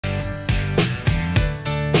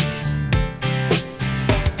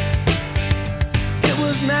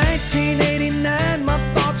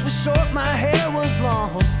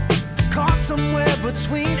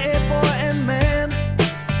between a boy and man.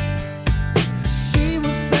 She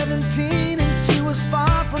was 17 and she was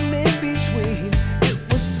far from in between. It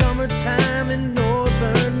was summertime in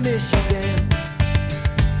northern Michigan.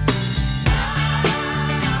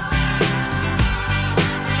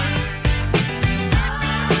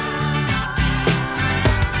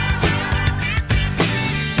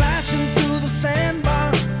 Splashing through the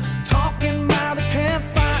sandbar, talking by the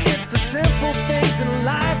campfire. It's the simple things in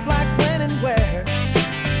life, like when and where.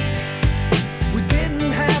 We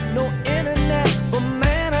didn't have no internet, but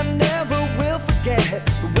man, I never will forget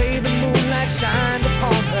the way the moonlight shined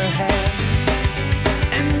upon her hair.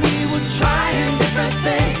 And we were trying different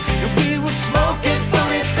things, and we were smoking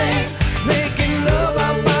funny things, making love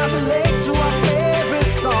out by the lake to our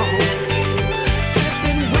favorite song,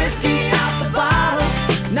 sipping whiskey out the bottle,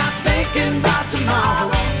 not thinking about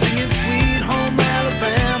tomorrow, singing Sweet Home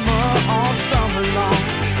Alabama all summer long.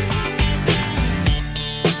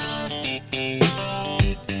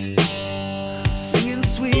 Singing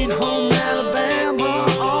Sweet Home Alabama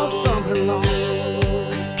all summer long.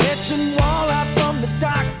 Catching walleye from the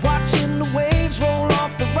dock, watching the waves roll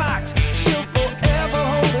off the rocks. She'll forever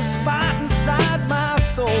hold a spot inside my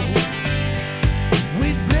soul.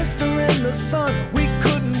 We'd blister in the sun, we